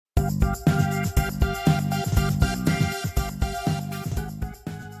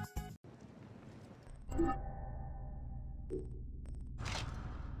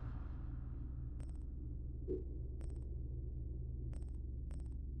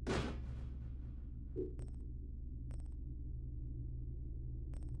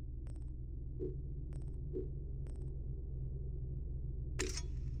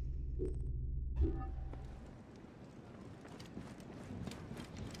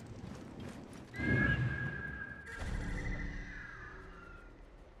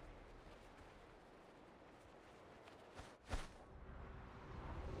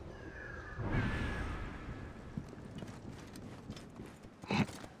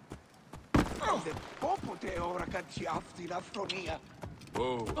De popote ora canci afti la fronia.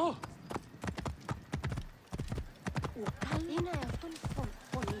 Oh. Kalina αυτόν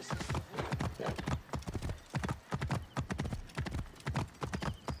φωνήσεις.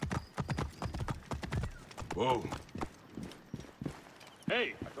 Whoa.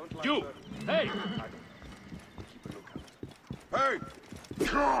 Hey, you! Hey! Keep a lookout.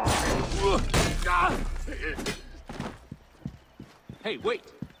 Hey! Hey, wait!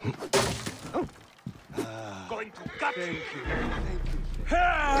 Going to gut! Thank you. Thank you.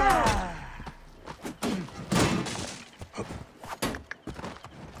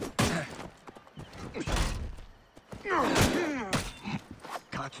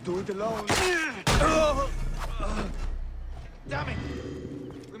 Can't do it alone. Damn it!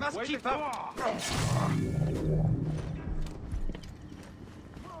 We must keep up!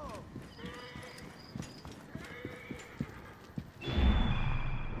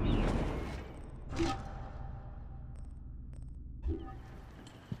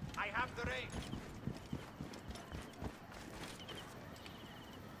 I have the range!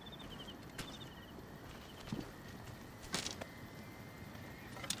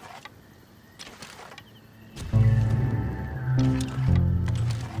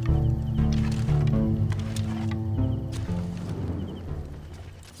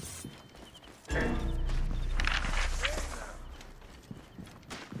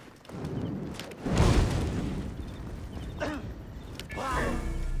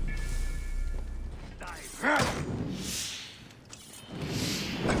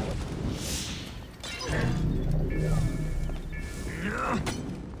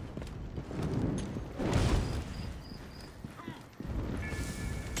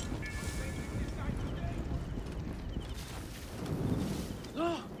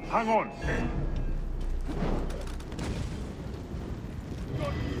 Hang on.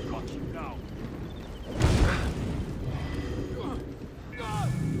 Got you now!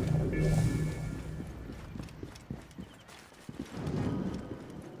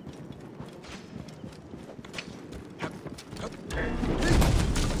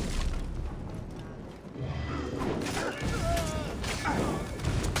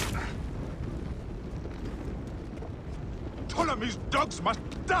 Ptolemy's dogs must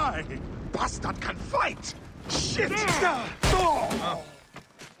die! Bastard can fight! Shit!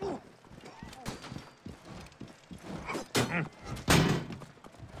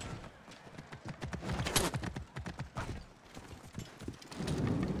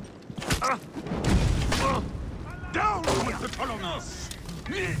 Down with the Ptolemies!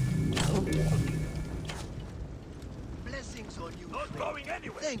 Blessings on you. Not going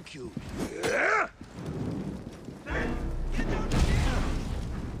anywhere! Thank you.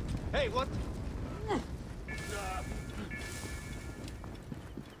 Hey, what?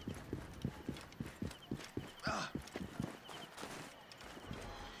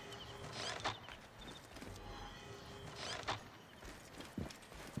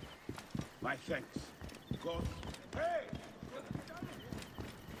 My thanks. God. Hey!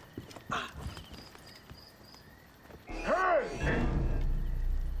 Hey!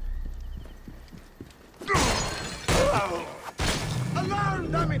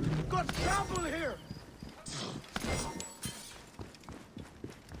 Alarm, damn it! Got trouble here!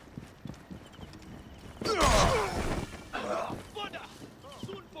 Buddha!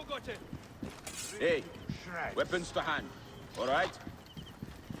 Soon forgotten! Hey! Weapons to hand. All right?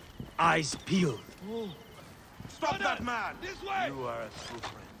 Eyes peeled. Stop that man! This way! You are a true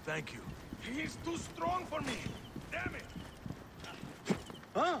friend. Thank you. He's too strong for me! Damn it!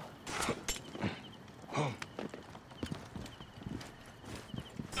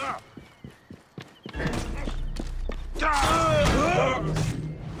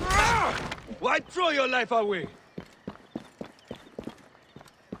 Why throw your life away?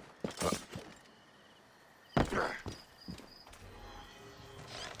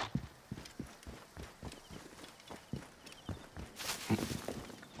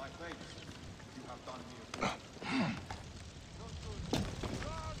 My thanks.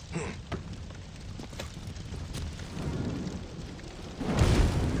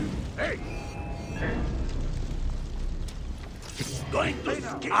 going to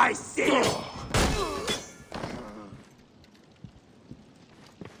escape. I see you.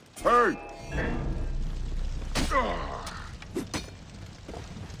 Hey!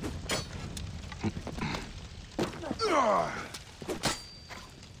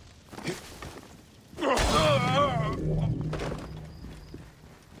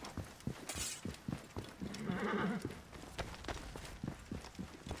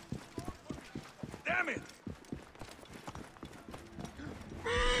 Damn it!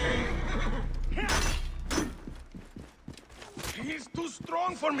 He's too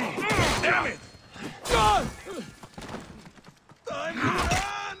strong for me! Damn it! Time to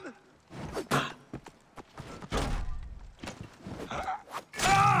run!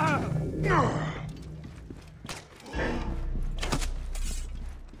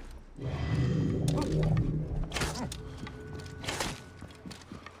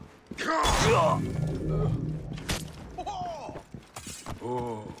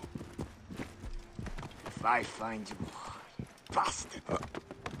 Oh. If I find you, bastard.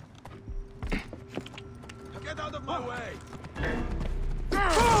 Get out of my way!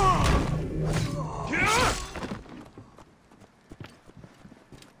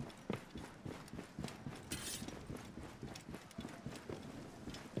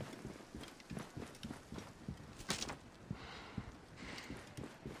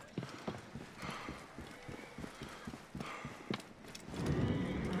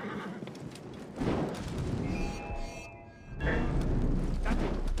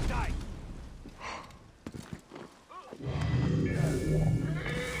 Die!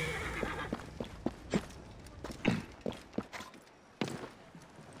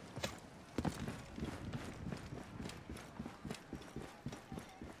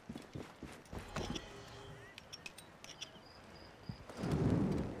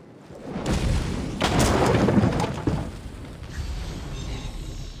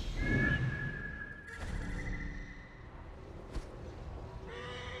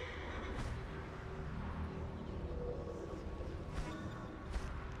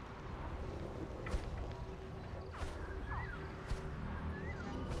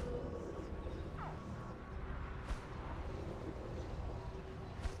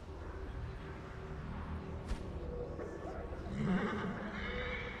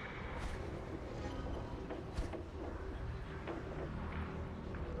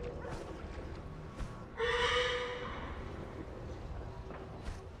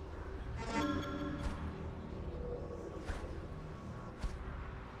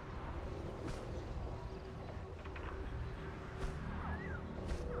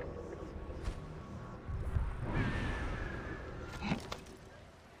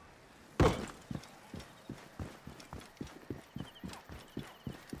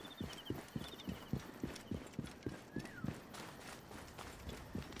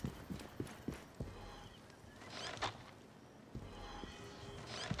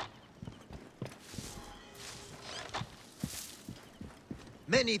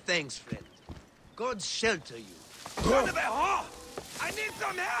 Many thanks, friend. God shelter you. Son of a whore! I need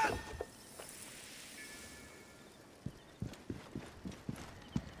some help!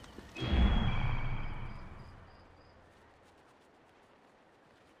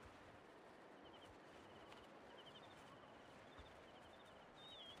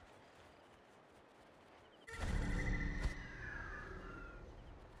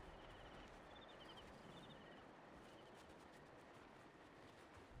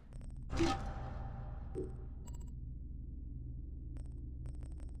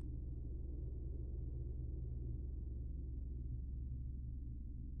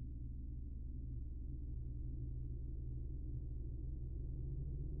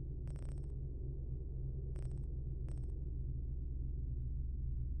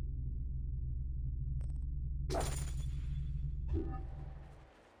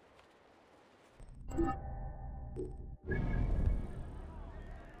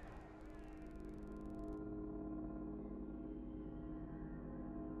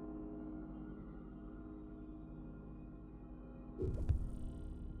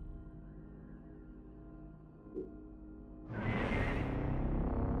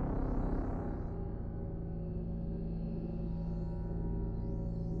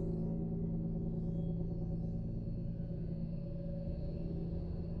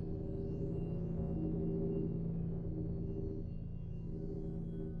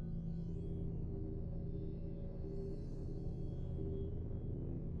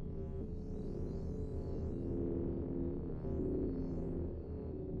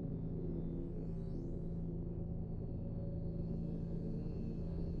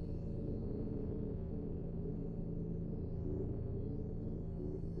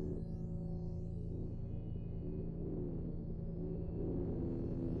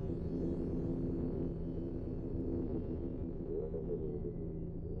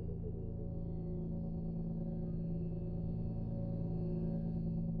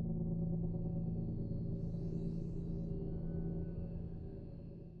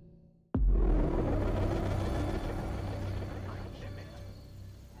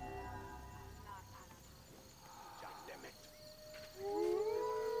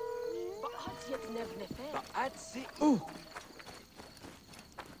 Zit nevne fe. Atsi.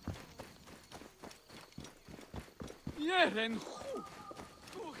 Jeren goed.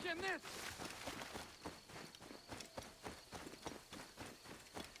 Doe je net.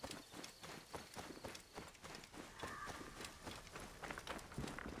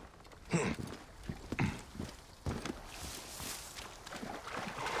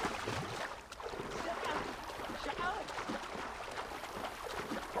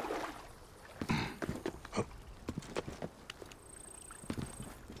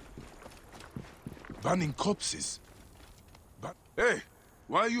 Burning corpses? But hey,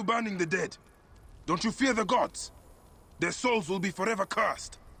 why are you burning the dead? Don't you fear the gods? Their souls will be forever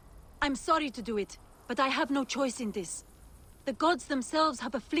cursed. I'm sorry to do it, but I have no choice in this. The gods themselves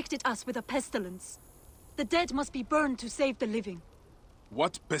have afflicted us with a pestilence. The dead must be burned to save the living.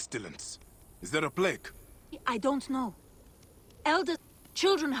 What pestilence? Is there a plague? I don't know. Elder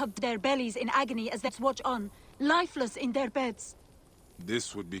children have their bellies in agony as they watch on, lifeless in their beds.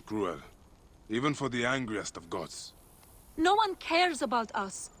 This would be cruel, even for the angriest of gods. No one cares about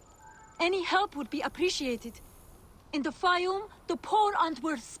us. Any help would be appreciated. In the Fayum, the poor aren't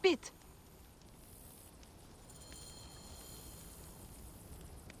worth spit.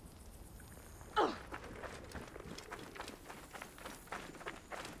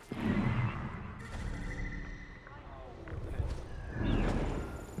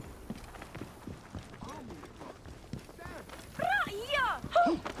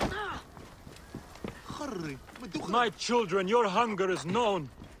 My children, your hunger is known.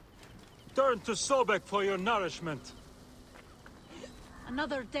 Turn to Sobek for your nourishment.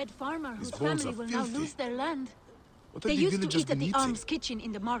 Another dead farmer whose His bones family are will now filthy. lose their land. What They have the used to villagers eat at been the eating? arms kitchen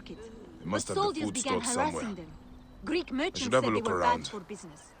in the market. They But must have the soldiers food began stored harassing somewhere. them. Greek merchants should said have a they look were around. bad for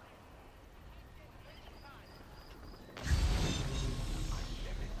business.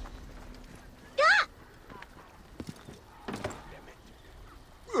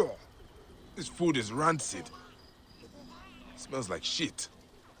 Ugh. This food is rancid. Smells like shit.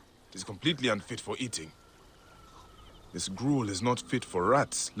 It is completely unfit for eating. This gruel is not fit for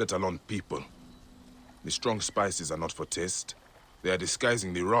rats, let alone people. The strong spices are not for taste. They are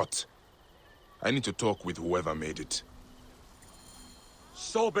disguising the rot. I need to talk with whoever made it.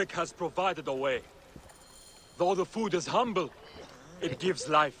 Sobek has provided a way. Though the food is humble, it gives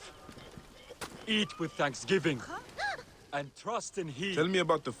life. Eat with thanksgiving. And trust in He. Tell me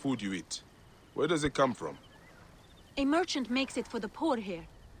about the food you eat. Where does it come from? A merchant makes it for the poor here.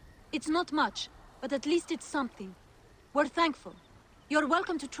 It's not much, but at least it's something. We're thankful. You're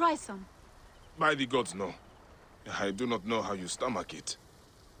welcome to try some. By the gods, no. I do not know how you stomach it.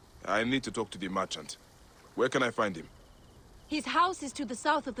 I need to talk to the merchant. Where can I find him? His house is to the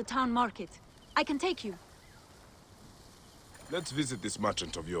south of the town market. I can take you. Let's visit this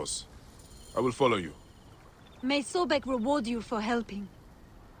merchant of yours. I will follow you. May Sobek reward you for helping.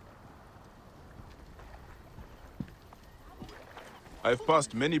 I've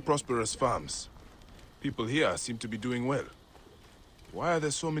passed many prosperous farms. People here seem to be doing well. Why are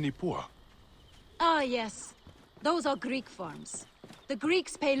there so many poor? Ah, yes. Those are Greek farms. The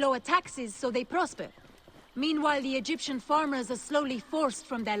Greeks pay lower taxes, so they prosper. Meanwhile, the Egyptian farmers are slowly forced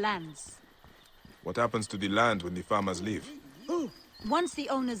from their lands. What happens to the land when the farmers leave? Once the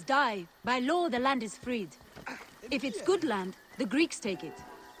owners die, by law the land is freed. If it's good land, the Greeks take it.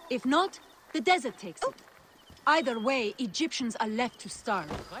 If not, the desert takes it. Either way, Egyptians are left to starve.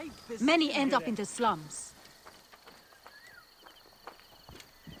 Many end up in the slums.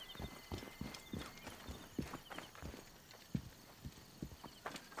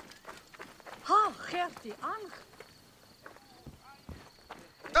 Ha, geeft die aan.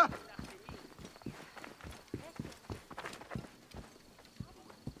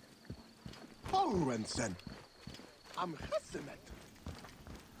 Holwensen. Am Hessemet.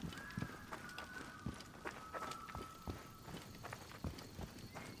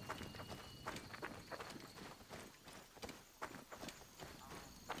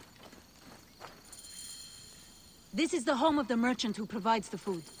 This is the home of the merchant who provides the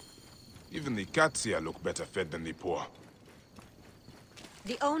food. Even the cats here look better fed than the poor.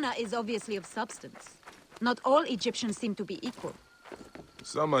 The owner is obviously of substance. Not all Egyptians seem to be equal.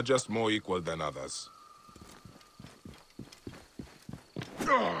 Some are just more equal than others.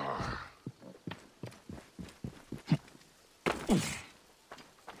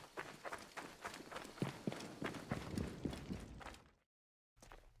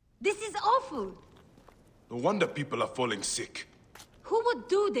 This is awful! No wonder people are falling sick. Who would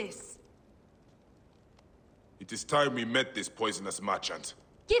do this? It is time we met this poisonous merchant.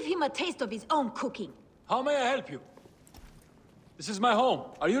 Give him a taste of his own cooking. How may I help you? This is my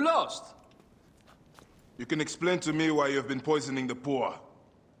home. Are you lost? You can explain to me why you've been poisoning the poor.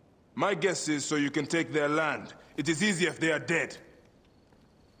 My guess is so you can take their land. It is easier if they are dead.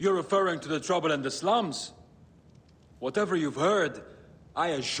 You're referring to the trouble in the slums? Whatever you've heard, I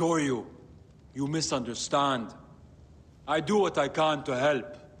assure you, you misunderstand. I do what I can to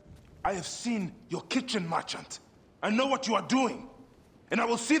help. I have seen your kitchen merchant. I know what you are doing. And I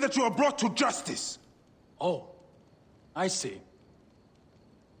will see that you are brought to justice. Oh, I see.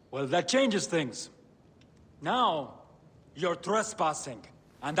 Well, that changes things. Now, you're trespassing,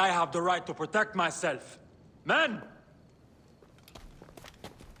 and I have the right to protect myself. Men!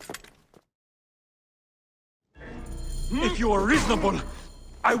 If you were reasonable,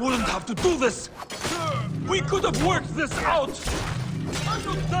 I wouldn't have to do this! We could have worked this out! I'm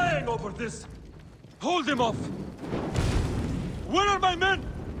not dying over this! Hold him off! Where are my men?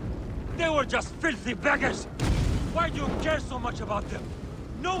 They were just filthy beggars! Why do you care so much about them?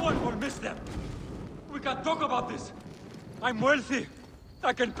 No one will miss them! We can talk about this! I'm wealthy!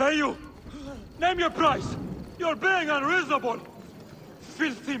 I can pay you! Name your price! You're being unreasonable!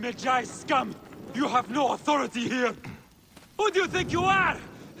 Filthy Medjay scum! You have no authority here! Who do you think you are?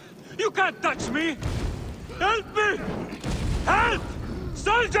 You can't touch me! Help me! Help!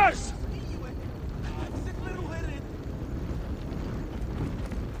 Soldiers!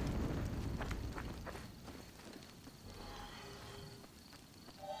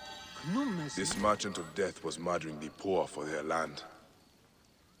 This merchant of death was murdering the poor for their land.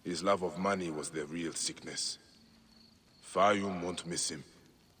 His love of money was their real sickness. Fayum won't miss him.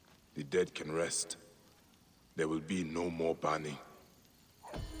 The dead can rest. There will be no more burning.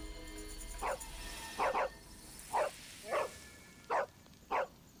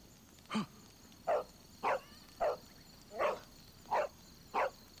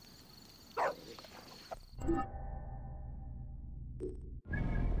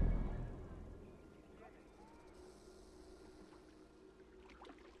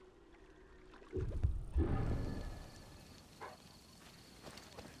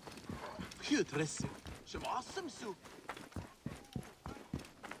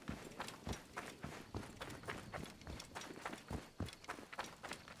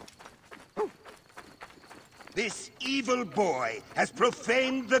 This evil boy has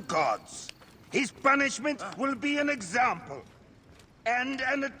profaned the gods. His punishment will be an example and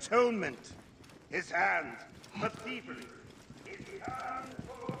an atonement. His hand for thievery. His hand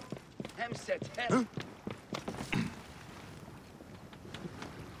for... Hemset, Hem.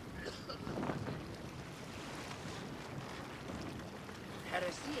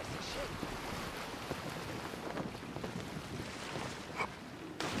 Heresy is a shame.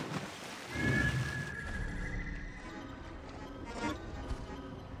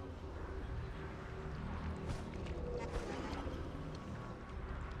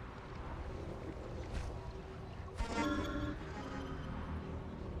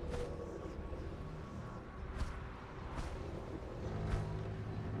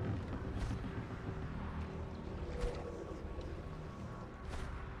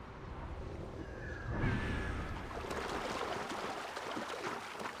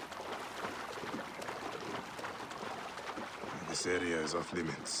 This area is off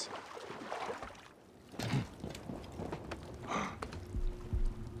limits.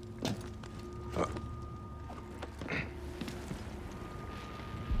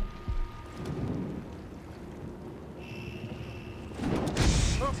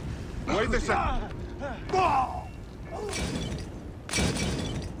 Wait a second.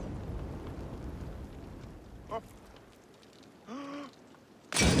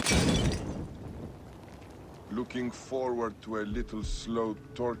 Looking forward to a little slow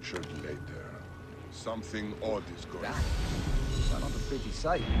torture later. Something odd is going on. Not a pretty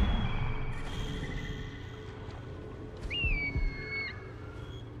sight.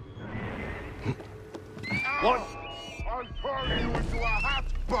 What? I'll turn you into a hot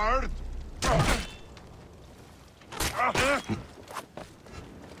bird!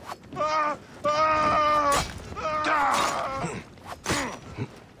 Bastard!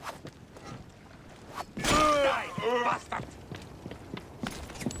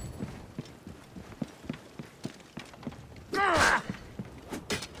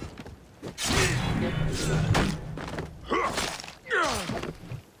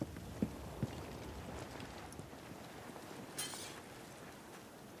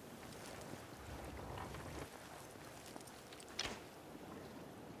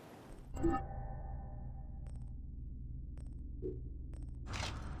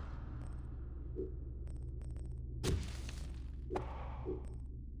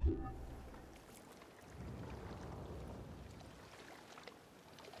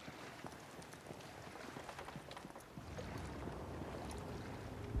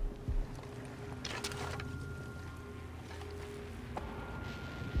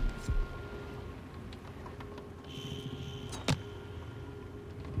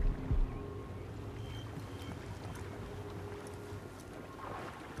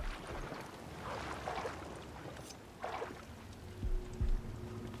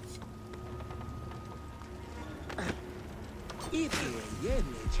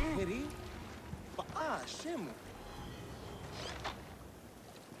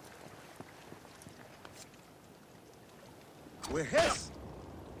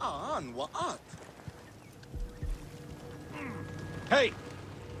 Hey!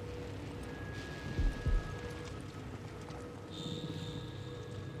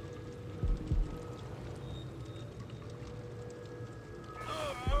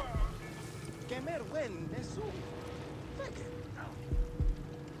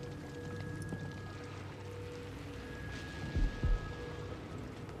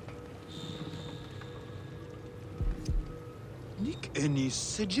 Nick any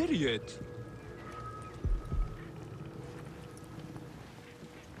Segeriet.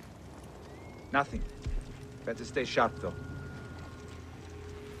 Nothing. Better stay sharp, though.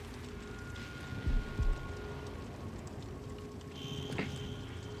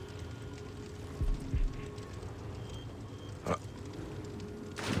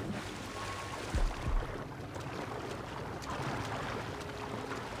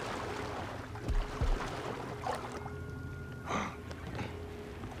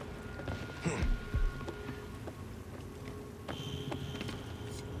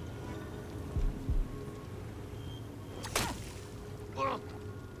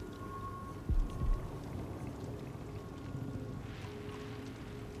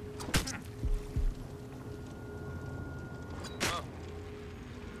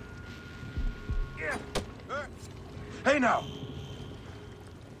 Hey now!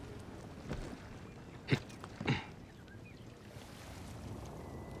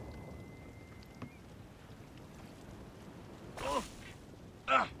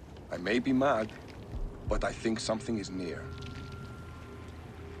 I may be mad, but I think something is near.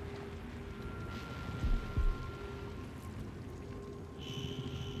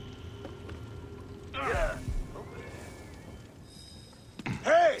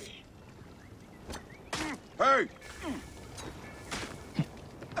 Hey! Hey!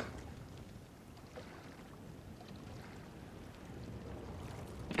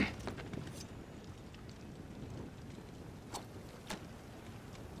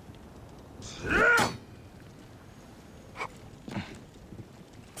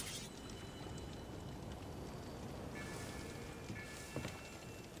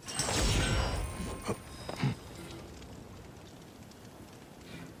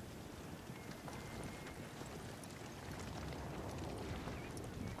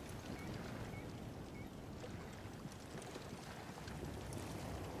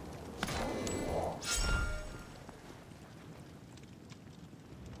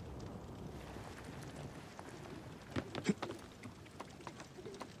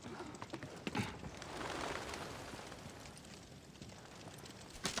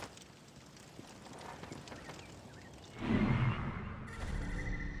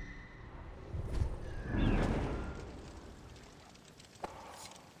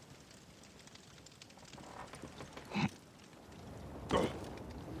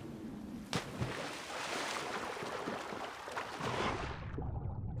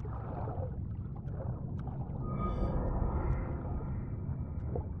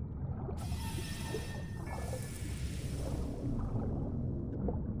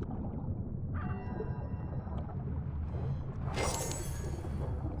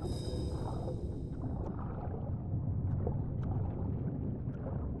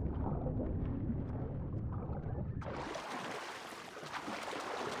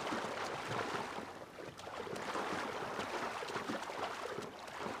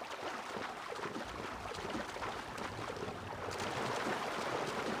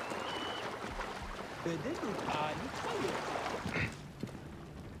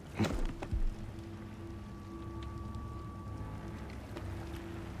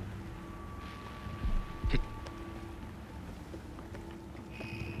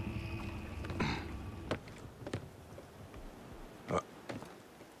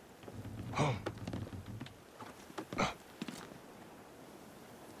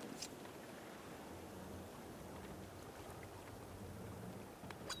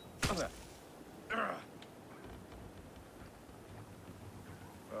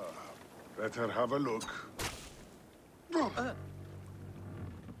 Better have a look.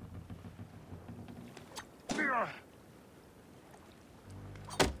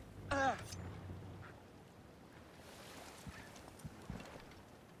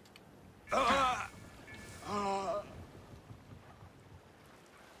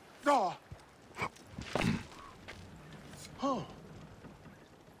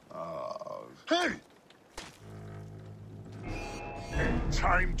 Hey!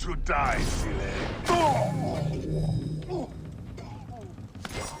 Time to die, silly.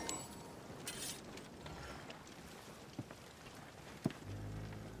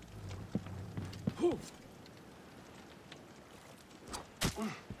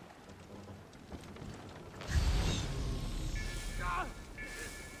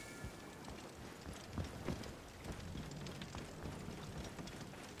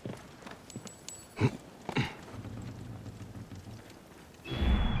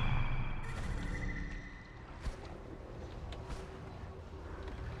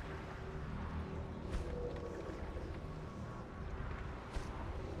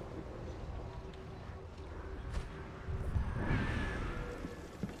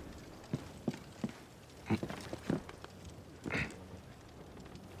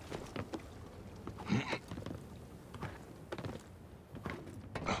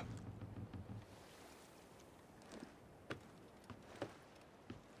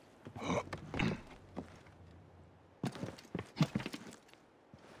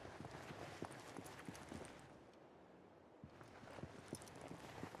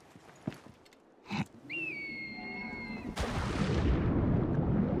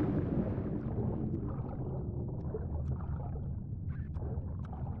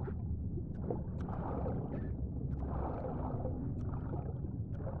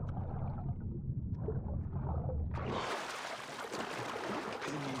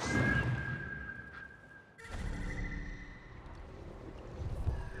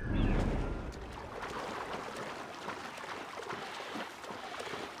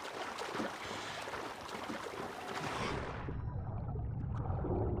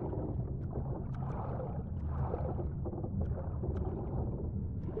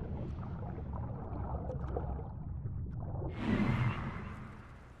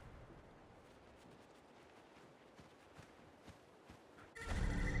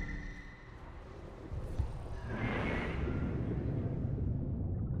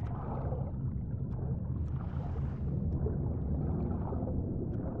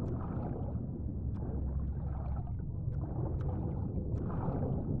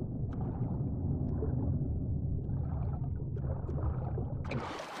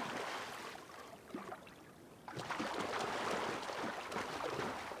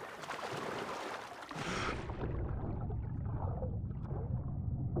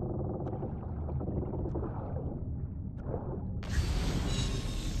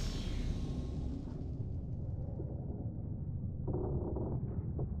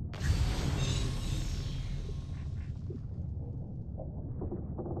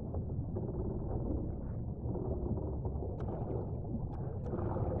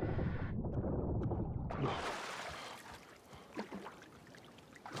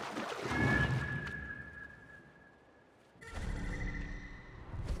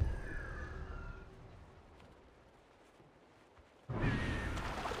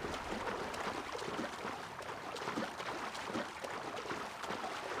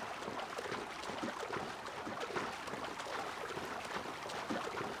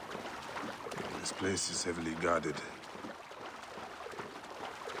 This place is heavily guarded.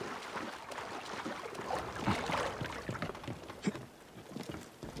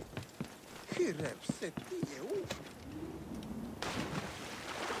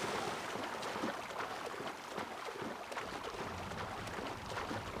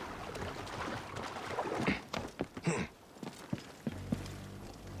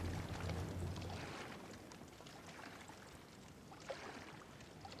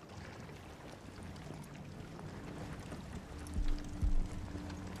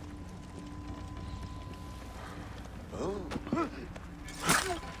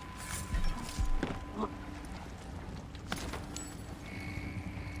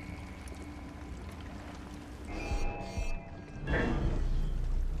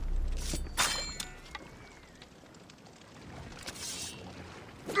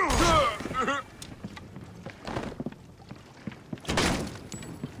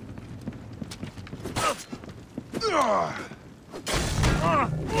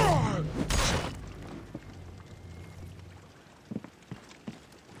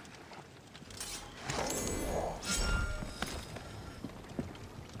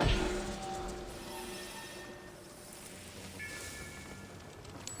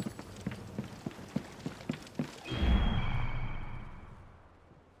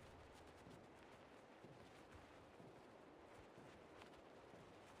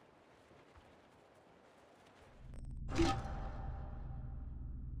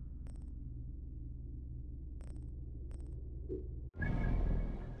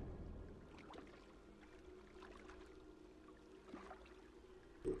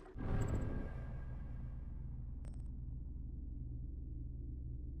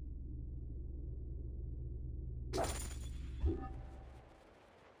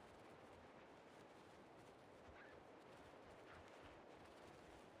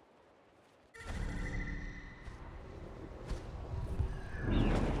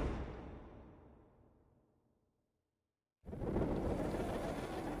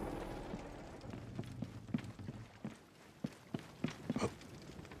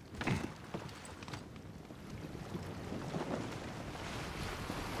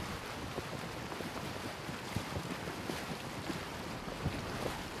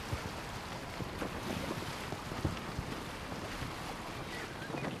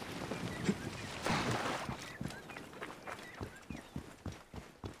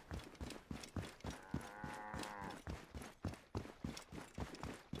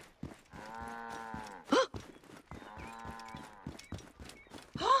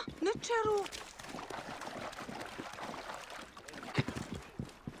 Nechero.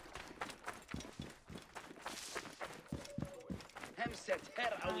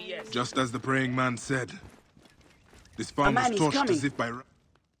 Just as the praying man said. This farm was torched as if by...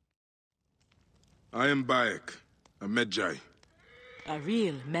 I am Bayek, a Medjay. A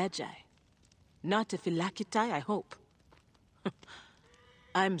real Magi. Not a Philakitai, I hope.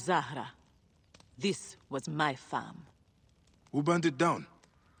 I'm Zahra. This was my farm. Who burned it down?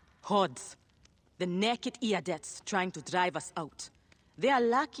 Hordes. The naked Iadets trying to drive us out. They are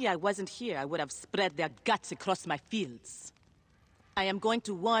lucky I wasn't here. I would have spread their guts across my fields. I am going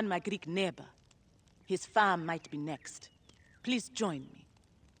to warn my Greek neighbor. His farm might be next. Please join me.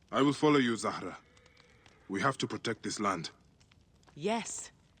 I will follow you, Zahra. We have to protect this land.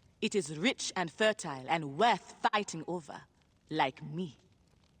 Yes. It is rich and fertile and worth fighting over. Like me.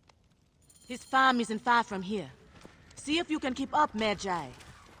 His farm isn't far from here. See if you can keep up, Magi.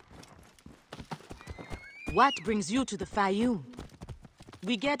 What brings you to the Fayoum?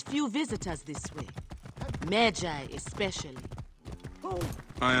 We get few visitors this way. Magi especially.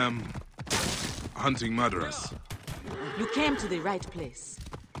 I am... hunting murderers. You came to the right place.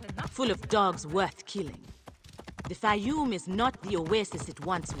 Full of dogs worth killing. The Fayoum is not the oasis it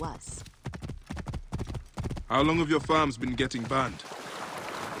once was. How long have your farms been getting banned?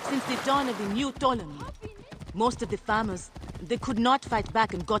 Since the dawn of the new Ptolemy, most of the farmers, they could not fight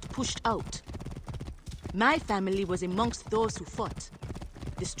back and got pushed out. My family was amongst those who fought.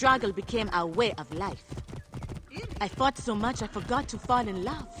 The struggle became our way of life. I fought so much I forgot to fall in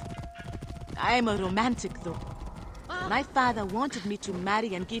love. I am a romantic, though. My father wanted me to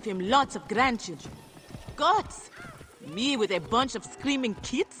marry and give him lots of grandchildren. Gods! Me with a bunch of screaming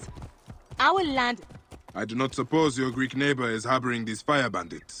kids? Our land... I do not suppose your Greek neighbor is harboring these fire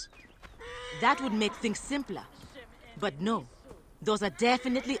bandits. That would make things simpler. But no, those are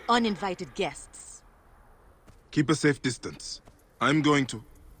definitely uninvited guests. Keep a safe distance. I'm going to...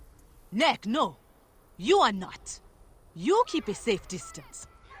 Neck, no. You are not. You keep a safe distance.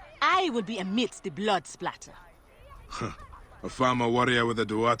 I will be amidst the blood splatter. A farmer warrior with a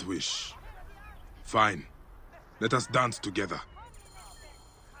Duat wish. Fine. Let us dance together.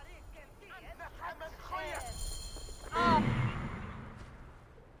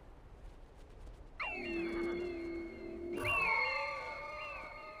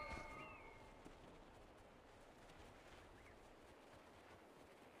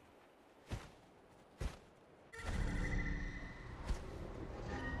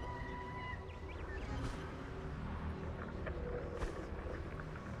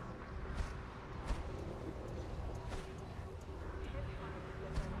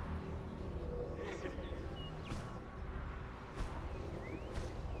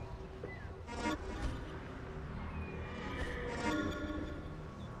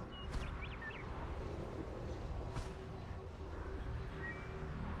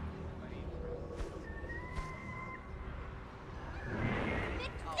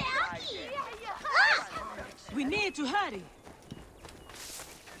 We need to hurry.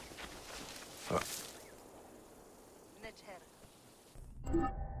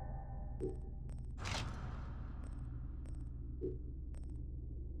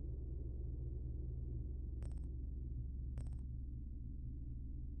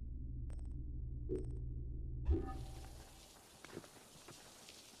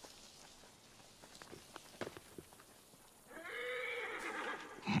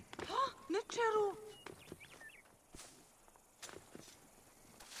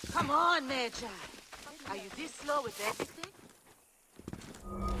 Come on, Major. Are you this slow with everything?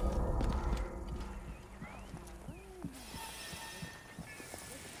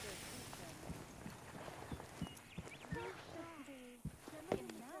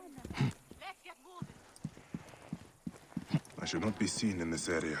 Let's get moving. I should not be seen in this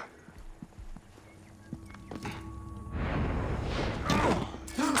area.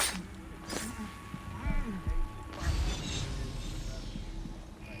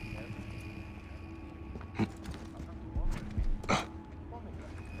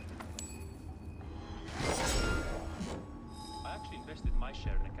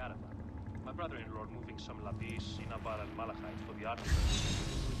 My brother-in-law moving some lapis, cinnabar, and malachite for the article.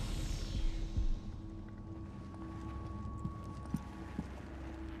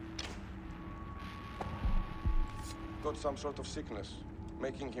 Got some sort of sickness,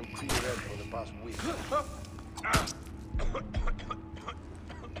 making him pretty red for the past week.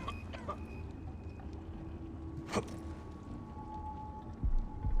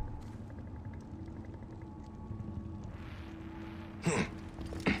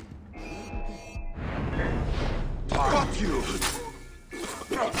 Got you!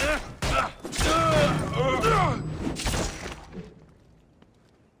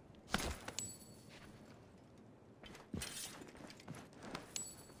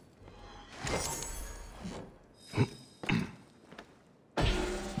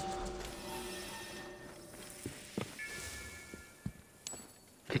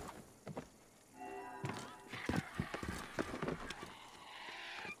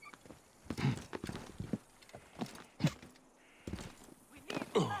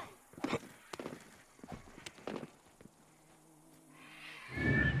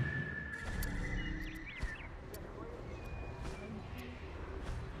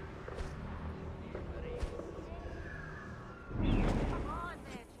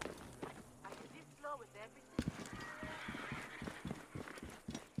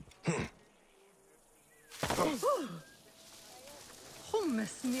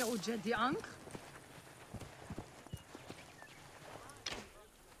 حمس ميعو جدي عنك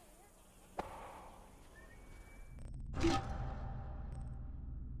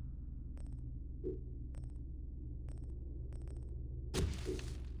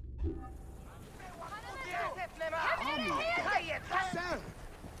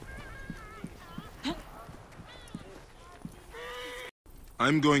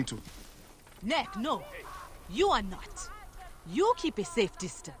I'm going to. Neck, no. You are not. You keep a safe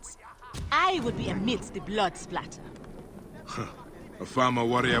distance. I will be amidst the blood splatter. A farmer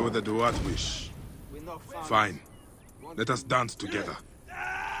warrior with a Duat wish. Fine. Let us dance together.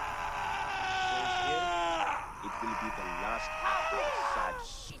 It will be the last sad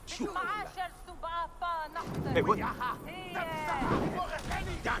shit. Hey, what?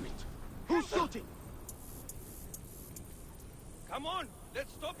 Damn it! Who's shooting? Come on,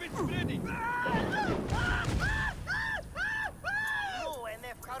 let's stop it spreading.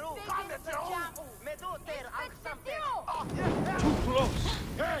 Too close!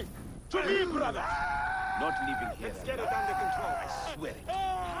 Hey! To me, brother! Not leaving here. Let's get it under control. I swear it. Oh!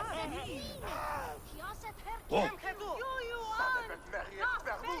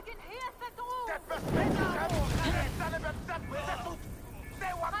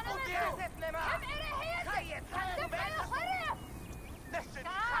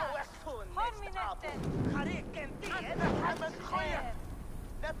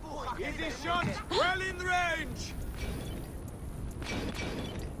 Easy shot! Well in range!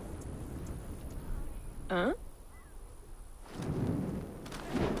 Huh?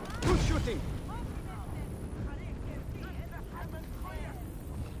 Who's shooting?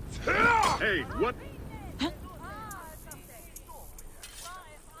 Hey, what?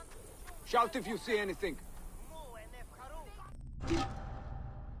 Shout if you see anything.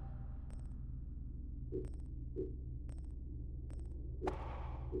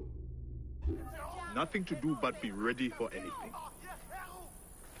 Nothing to do but be ready for anything.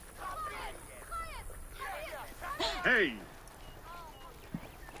 Hey!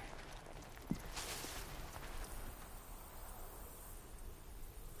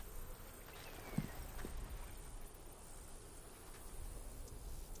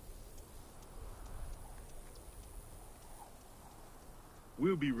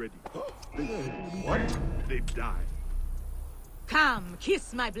 We'll be ready. What? They've died. Come,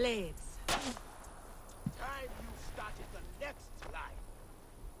 kiss my blades. Time you started the next line.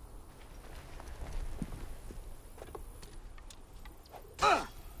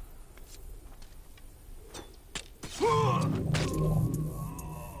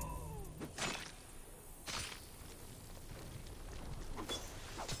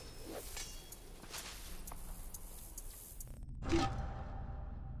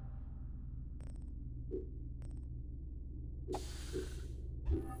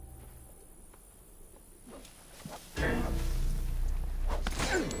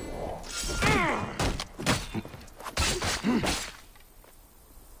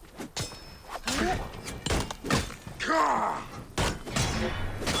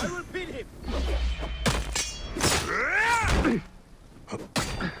 I will pin him.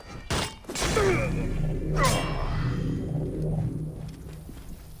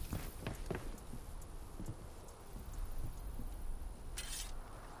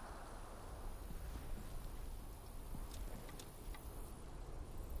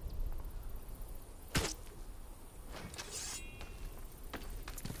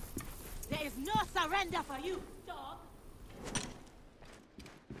 There is no surrender for you, dog.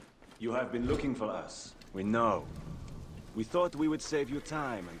 You have been looking for us. We know. We thought we would save you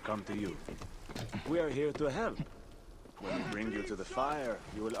time and come to you. We are here to help. When we bring you to the fire,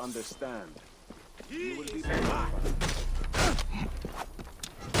 you will understand. You will be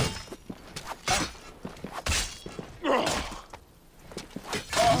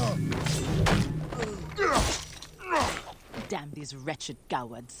Damn these wretched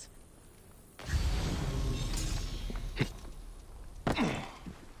cowards.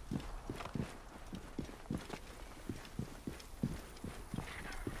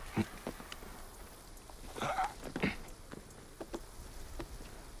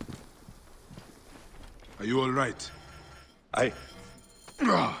 Are you all right?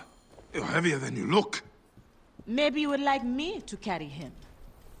 You're heavier than you look. Maybe you would like me to carry him.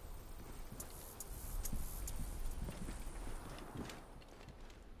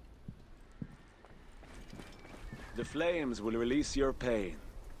 The flames will release your pain.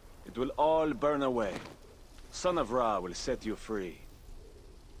 It will all burn away. Son of Ra will set you free.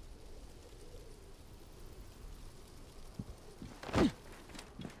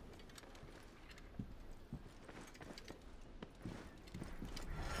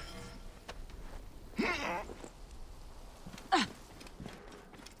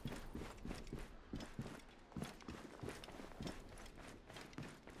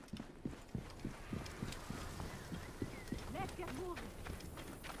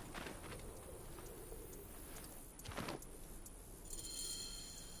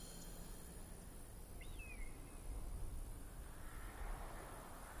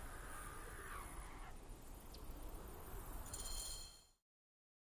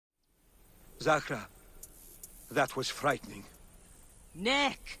 Zahra, that was frightening.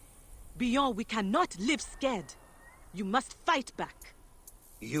 Neck! Beyond, we cannot live scared. You must fight back.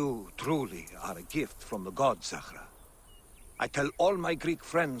 You truly are a gift from the gods, Zahra. I tell all my Greek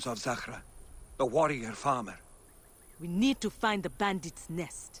friends of Zahra, the warrior farmer. We need to find the bandit's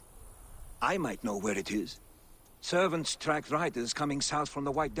nest. I might know where it is. Servants tracked riders coming south from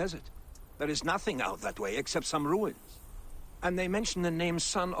the White Desert. There is nothing out that way except some ruins. And they mention the name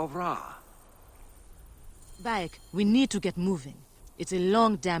Son of Ra. Bayek, we need to get moving. It's a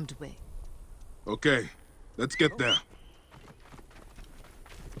long damned way. Okay, let's get there.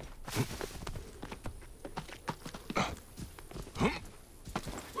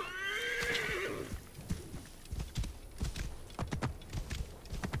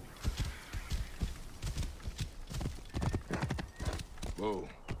 Whoa.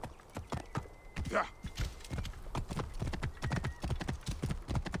 Yeah.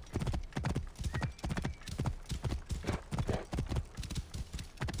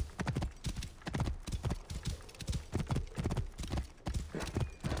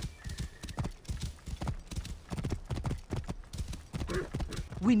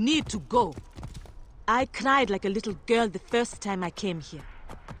 We need to go. I cried like a little girl the first time I came here.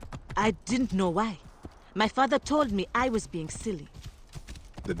 I didn't know why. My father told me I was being silly.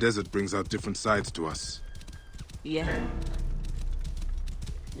 The desert brings out different sides to us. Yeah.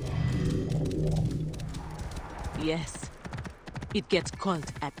 Yes. It gets cold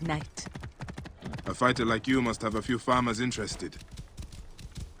at night. A fighter like you must have a few farmers interested.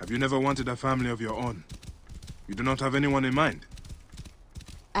 Have you never wanted a family of your own? You do not have anyone in mind?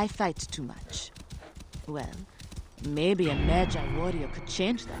 I fight too much. Well, maybe a magi warrior could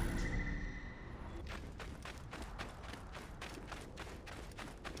change that.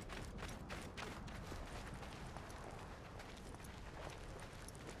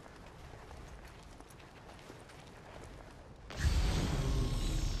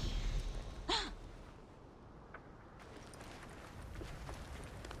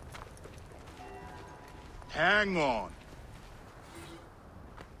 Hang on.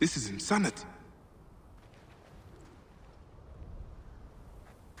 This is insanity.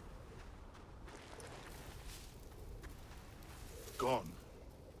 Gone.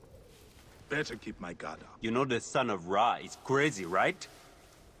 Better keep my guard up. You know the son of Ra is crazy, right?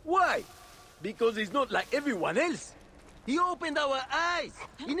 Why? Because he's not like everyone else. He opened our eyes.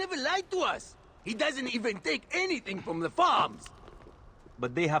 He never lied to us. He doesn't even take anything from the farms.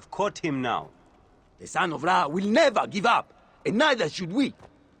 But they have caught him now. The son of Ra will never give up, and neither should we.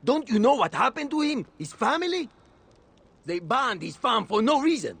 Don't you know what happened to him, his family? They banned his farm for no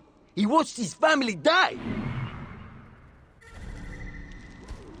reason. He watched his family die.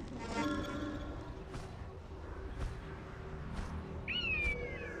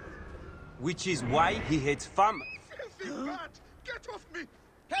 Which is why he hates farmers. Filthy rat! Get off me!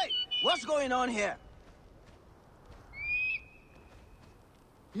 Hey, what's going on here?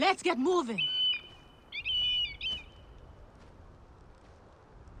 Let's get moving.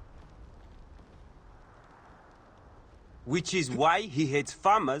 Which is why he hates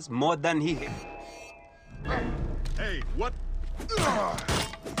farmers more than he hates... Hey, what? You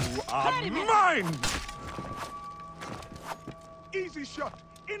are mine! Easy shot,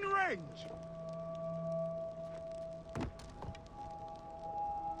 in range!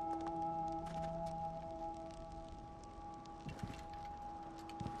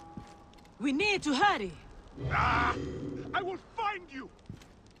 We need to hurry. Ah! I will find you!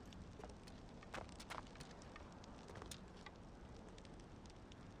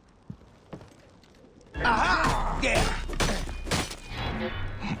 Aha! There!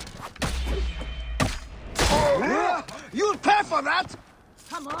 You'll pay for that!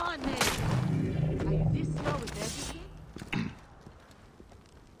 Come on, man. Are you this slow with everything?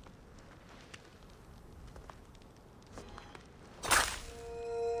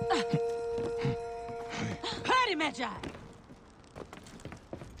 Hurry, Magi!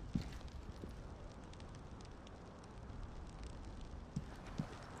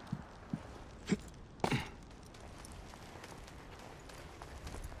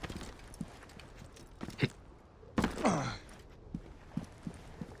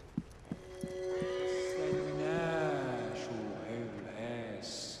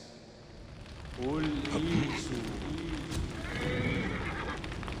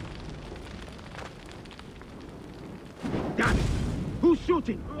 Damn it! Who's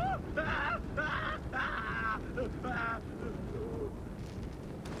shooting?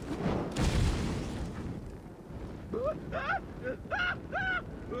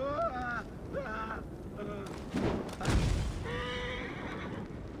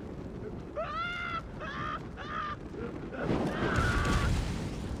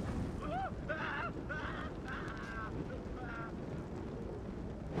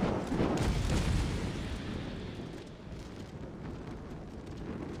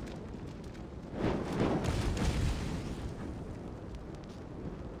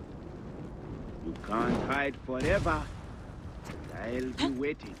 Can't hide forever. I'll be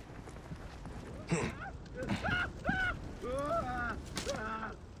waiting.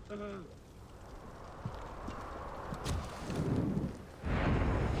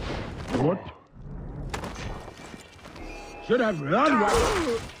 What? Should have run.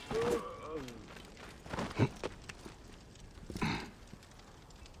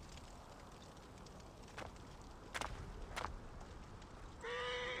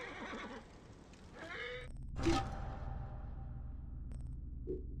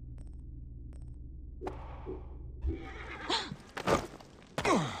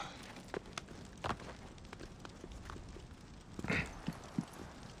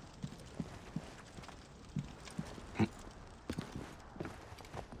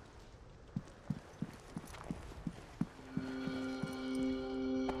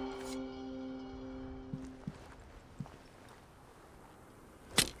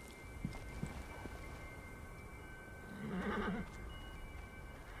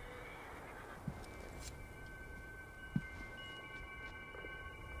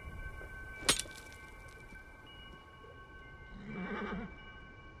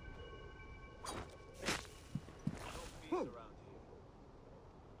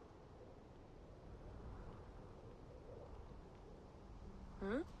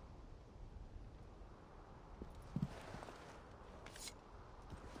 Huh?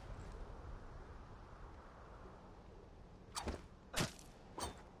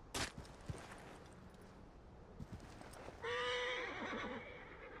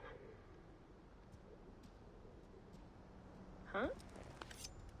 Huh?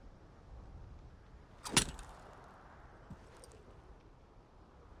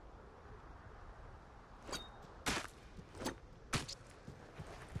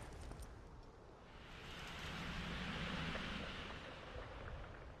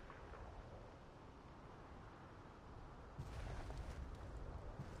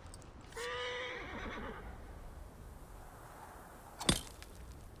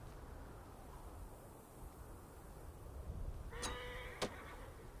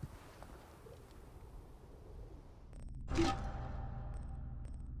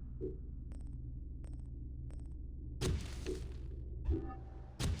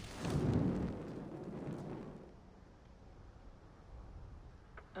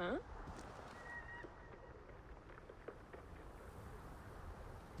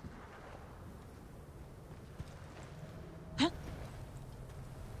 Huh?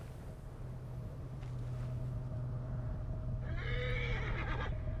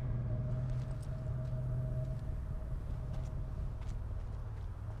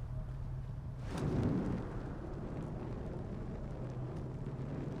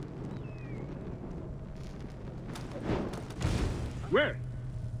 Where?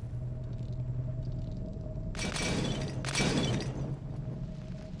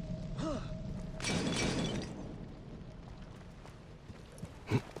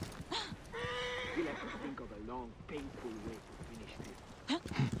 We'll have to think of a long, painful way to finish this.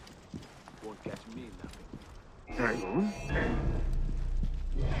 Won't catch me laughing.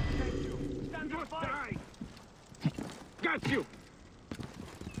 Stand up, die! Got you!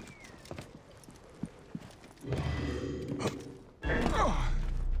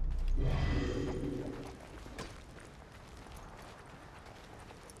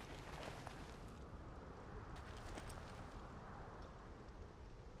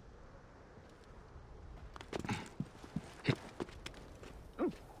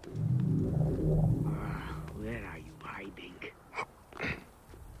 Where are you hiding?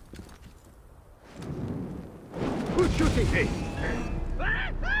 Who's shooting me?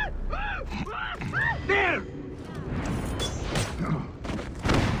 There!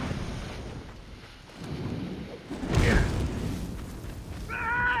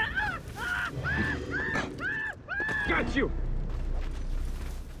 Got you!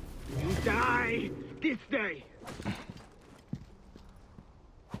 You die this day!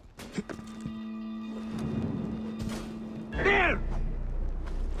 There!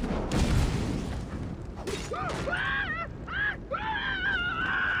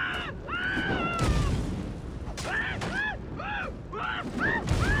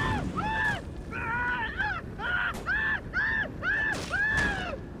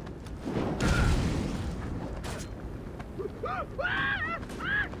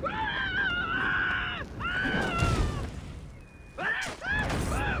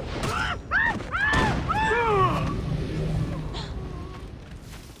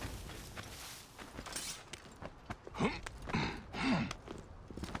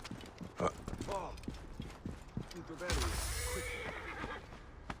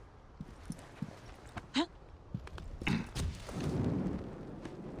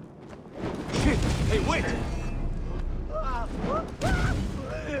 Wait!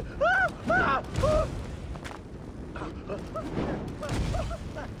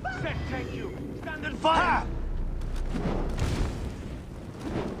 Set, thank you. Stand and fire!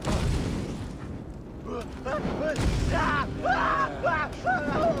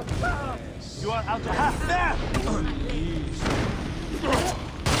 You are out of half there!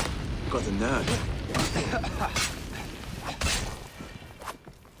 Got a nerve.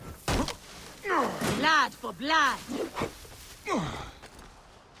 Blood for blood.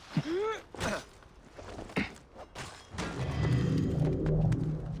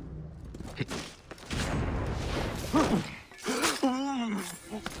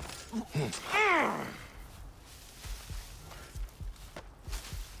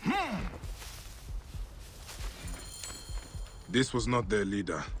 This was not their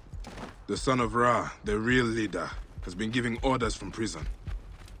leader. The son of Ra, their real leader, has been giving orders from prison.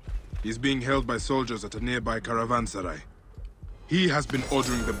 He's being held by soldiers at a nearby caravanserai. He has been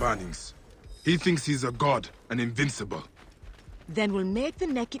ordering the burnings. He thinks he's a god and invincible. Then we'll make the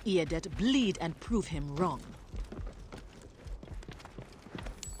naked Iadet bleed and prove him wrong.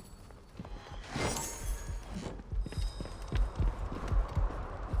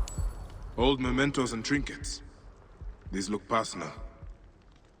 Old mementos and trinkets. These look personal.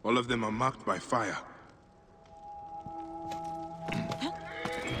 All of them are marked by fire.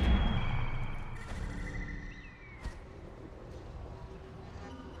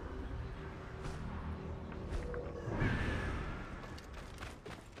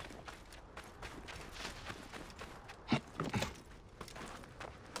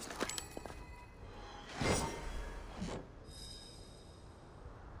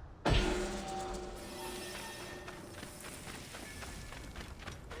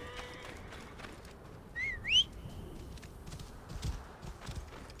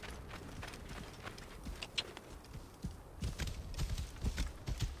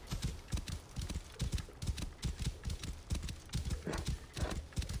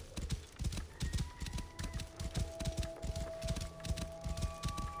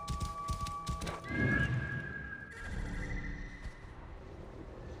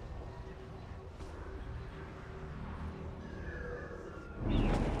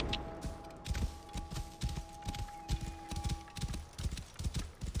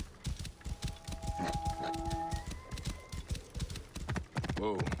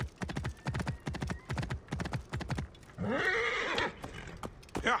 Whoa.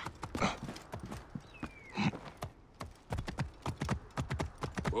 Yeah.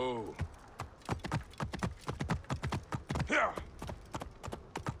 Whoa. Yeah.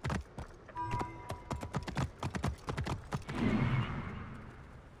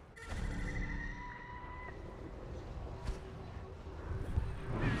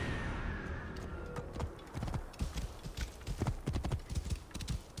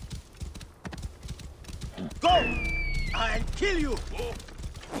 Go! I'll kill you!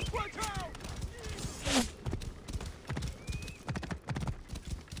 Watch out!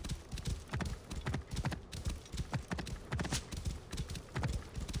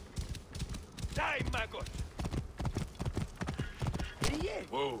 Die, maggot!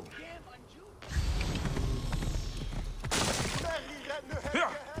 Whoa.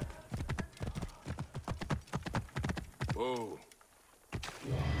 Yeah. Whoa.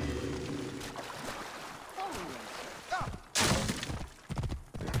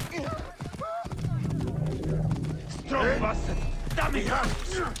 Strong bastard! Damn it!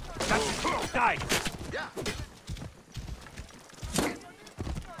 That's it! Die!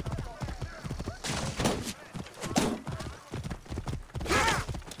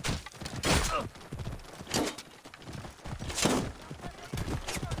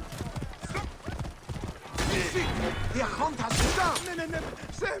 The hunt has begun!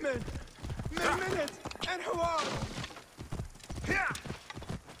 سهمن! من منت! الحوار!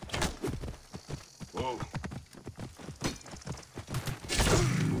 Whoa.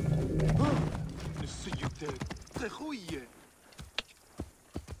 نسيت تخوية!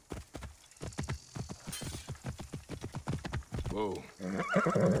 Whoa.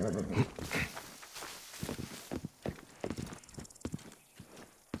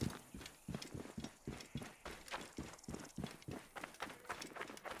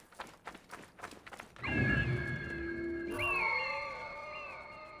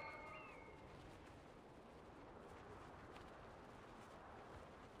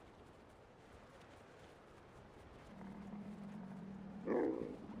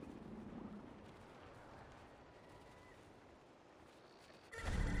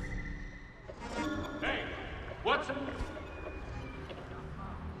 Hey, what's up?